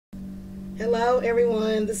Hello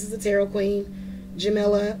everyone, this is the Tarot Queen,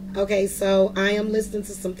 Jamila. Okay, so I am listening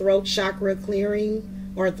to some throat chakra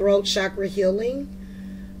clearing or throat chakra healing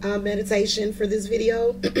meditation for this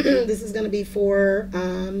video. This is going to be for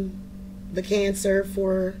the Cancer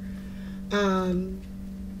for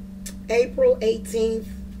April 18th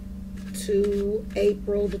to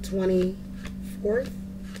April the 24th,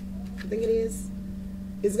 I think it is.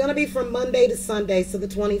 It's going to be from Monday to Sunday, so the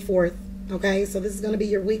 24th. Okay, so this is going to be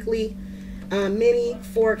your weekly mini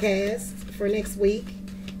forecast for next week.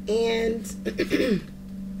 And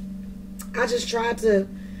I just tried to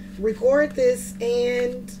record this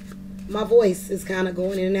and my voice is kind of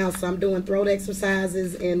going in and out, so I'm doing throat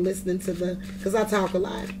exercises and listening to because I talk a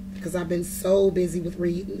lot because I've been so busy with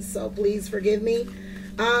reading, so please forgive me.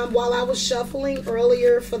 While I was shuffling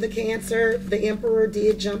earlier for the Cancer, the Emperor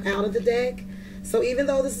did jump out of the deck. So even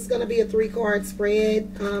though this is going to be a 3-card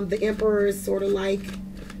spread, the Emperor is sort of like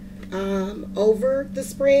over the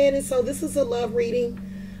spread. And so this is a love reading.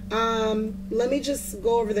 Let me just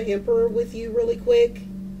go over the Emperor with you really quick.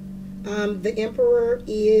 The Emperor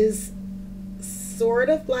is sort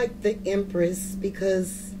of like the Empress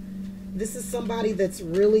because this is somebody that's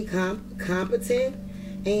really competent.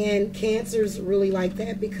 And Cancer's really like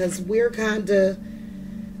that because we're kind of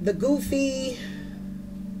the goofy,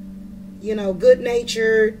 you know,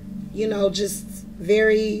 good-natured, you know, just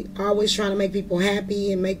very always trying to make people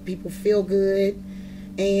happy and make people feel good.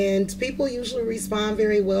 And people usually respond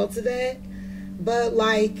very well to that. But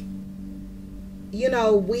like, you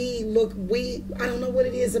know, I don't know what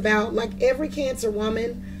it is about, like every Cancer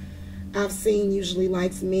woman I've seen usually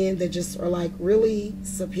likes men that just are like really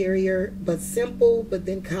superior, but simple, but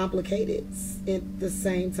then complicated at the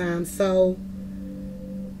same time. So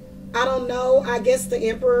I don't know. I guess the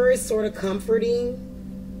Emperor is sort of comforting.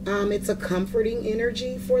 It's a comforting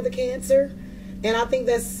energy for the Cancer. And I think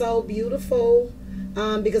that's so beautiful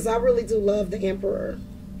because I really do love the Emperor.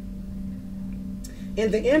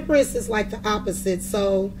 And the Empress is like the opposite.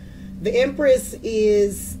 So the Empress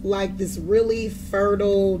is like this really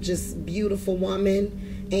fertile, just beautiful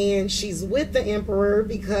woman. And she's with the Emperor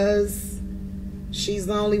because she's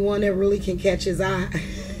the only one that really can catch his eye.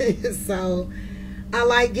 So I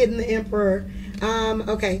like getting the Emperor.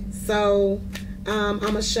 Okay, so I'm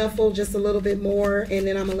going to shuffle just a little bit more, and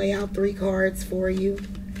then I'm going to lay out 3 cards for you.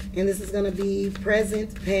 And this is going to be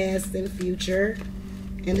present, past, and future.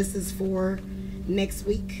 And this is for next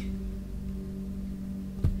week.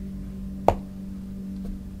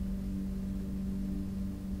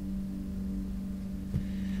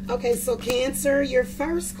 Okay, so Cancer, your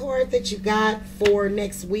first card that you got for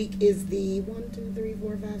next week is the 1, 2, 3,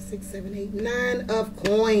 4, 5, 6, 7, 8, 9 of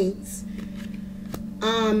coins.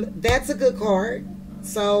 That's a good card.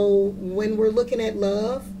 So when we're looking at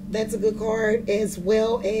love, that's a good card, as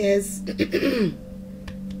well as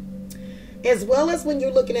when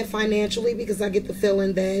you're looking at financially, because I get the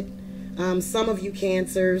feeling that some of you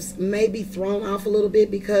Cancers may be thrown off a little bit,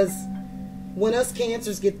 because when us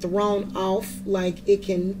Cancers get thrown off, like it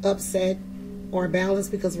can upset our balance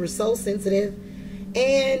because we're so sensitive.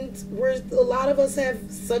 And a lot of us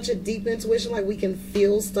have such a deep intuition, like we can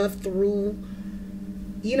feel stuff through,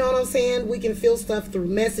 you know what I'm saying? We can feel stuff through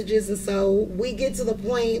messages. And so we get to the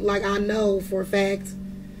point, like I know for a fact,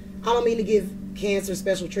 I don't mean to give Cancer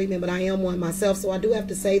special treatment, but I am one myself. So I do have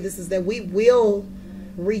to say this is that we will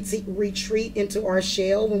retreat into our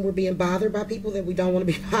shell when we're being bothered by people that we don't want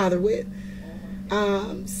to be bothered with.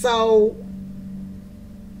 So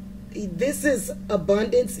this is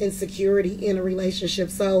abundance and security in a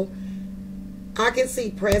relationship. So I can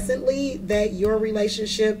see presently that your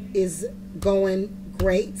relationship is going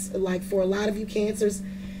great. Like for a lot of you Cancers,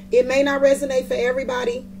 it may not resonate for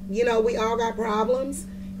everybody. You know, we all got problems.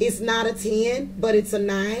 It's not a 10, but it's a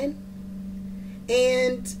 9.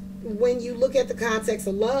 And when you look at the context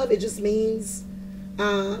of love, it just means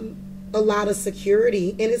a lot of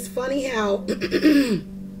security. And it's funny how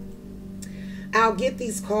I'll get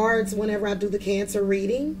these cards whenever I do the Cancer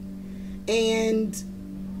reading, and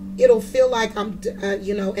it'll feel like I'm,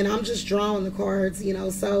 you know, and I'm just drawing the cards, you know.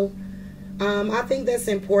 So I think that's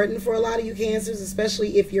important for a lot of you Cancers,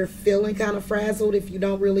 especially if you're feeling kind of frazzled, if you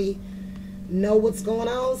don't really know what's going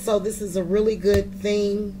on. So this is a really good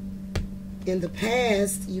thing. In the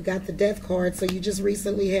past, you got the Death card, so you just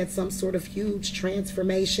recently had some sort of huge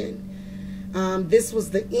transformation. This was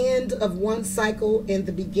the end of one cycle and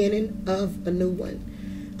the beginning of a new one.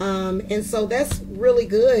 And so that's really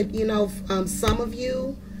good. You know, some of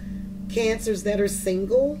you Cancers that are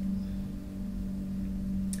single,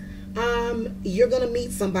 you're going to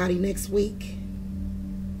meet somebody next week.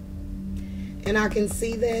 And I can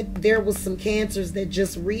see that there was some Cancers that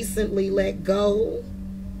just recently let go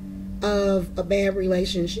of a bad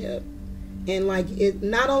relationship. And like, it,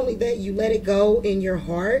 not only that, you let it go in your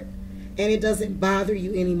heart and it doesn't bother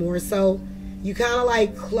you anymore. So you kind of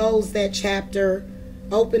like closed that chapter,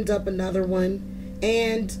 opened up another one.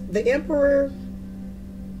 And the Emperor,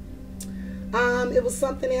 it was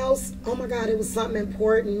something else. Oh my God, it was something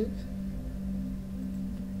important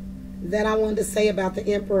that I wanted to say about the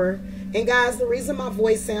Emperor. And guys, the reason my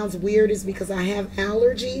voice sounds weird is because I have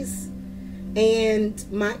allergies and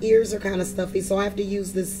my ears are kind of stuffy. So I have to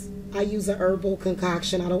use this. I use a herbal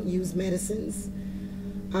concoction. I don't use medicines.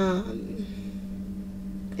 And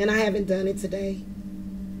I haven't done it today.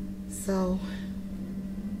 So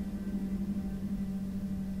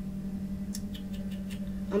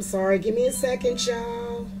I'm sorry. Give me a second,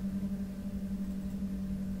 y'all.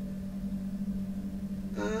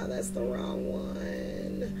 That's the wrong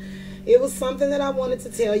one. It was something that I wanted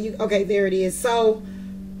to tell you. Okay, there it is. So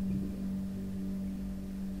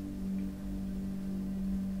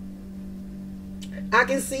I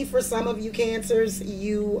can see for some of you Cancers,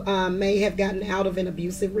 you may have gotten out of an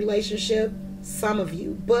abusive relationship. Some of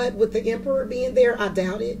you. But with the Emperor being there, I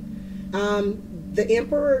doubt it. The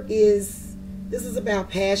Emperor is, this is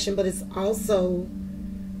about passion, but it's also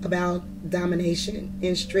about domination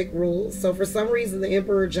and strict rules. So for some reason, the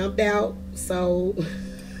Emperor jumped out. So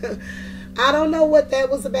I don't know what that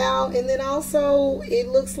was about. And then also, it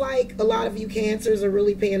looks like a lot of you Cancers are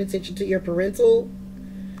really paying attention to your parental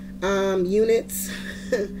units.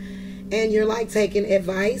 And you're like taking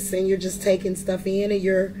advice and you're just taking stuff in, and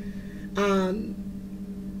you're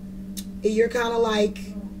kind of like,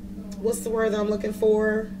 what's the word I'm looking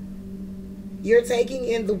for? You're taking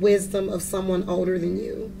in the wisdom of someone older than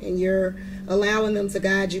you, and you're allowing them to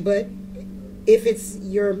guide you. But if it's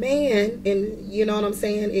your man, and you know what I'm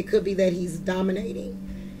saying, it could be that he's dominating.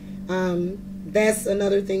 That's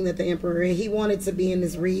another thing that the Emperor, he wanted to be in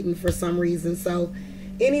this reading for some reason. So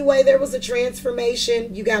anyway, there was a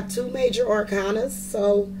transformation. You got 2 major arcanas.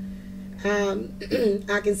 So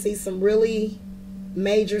I can see some really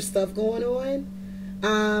major stuff going on.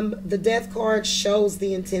 The Death card shows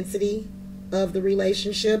the intensity of the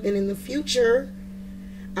relationship. And in the future,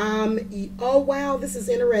 oh wow, this is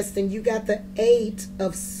interesting. You got the 8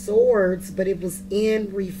 of Swords, but it was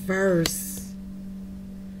in reverse.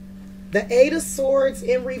 The 8 of Swords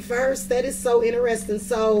in reverse. That is so interesting.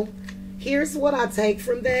 So here's what I take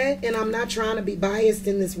from that, and I'm not trying to be biased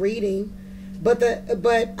in this reading, so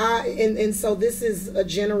this is a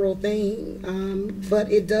general thing,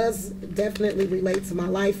 but it does definitely relate to my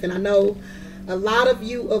life. And I know a lot of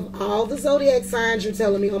you of all the zodiac signs, you're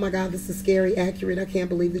telling me, oh my God, this is scary accurate. I can't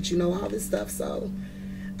believe that you know all this stuff. So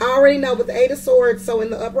I already know. But the 8 of Swords, so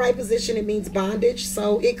in the upright position, it means bondage.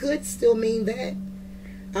 So it could still mean that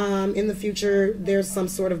in the future there's some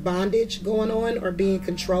sort of bondage going on or being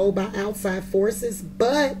controlled by outside forces.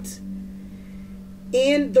 But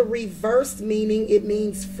in the reversed meaning, it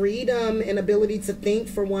means freedom and ability to think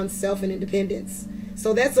for oneself and independence.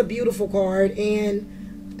 So that's a beautiful card, and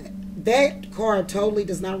that card totally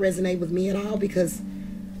does not resonate with me at all because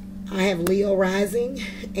I have Leo rising,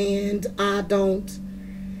 and I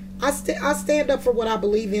stand up for what I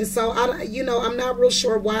believe in. So I'm not real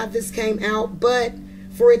sure why this came out, but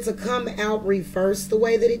for it to come out reversed the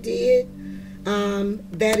way that it did,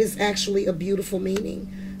 that is actually a beautiful meaning.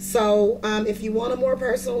 So if you want a more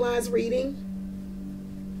personalized reading,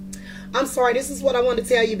 I'm sorry, this is what I want to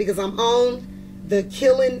tell you because I'm on the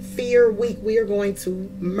Killing Fear week. We are going to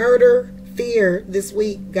murder fear this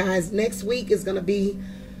week, guys. Next week is going to be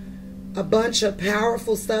a bunch of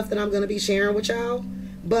powerful stuff that I'm going to be sharing with y'all.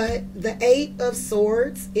 But the 8 of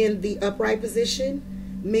Swords in the upright position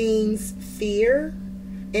means fear.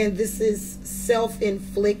 And this is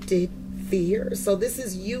self-inflicted fear. So this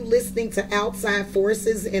is you listening to outside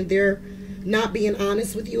forces and they're not being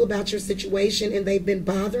honest with you about your situation and they've been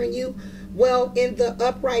bothering you. Well, in the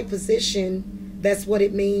upright position, that's what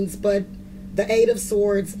it means. But the 8 of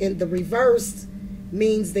Swords in the reverse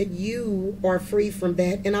means that you are free from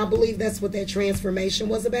that. And I believe that's what that transformation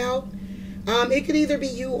was about. It could either be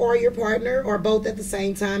you or your partner or both at the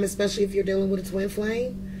same time, especially if you're dealing with a twin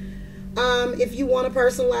flame. If you want a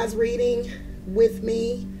personalized reading with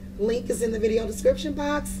me, link is in the video description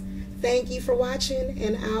box. Thank you for watching,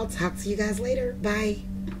 and I'll talk to you guys later. Bye.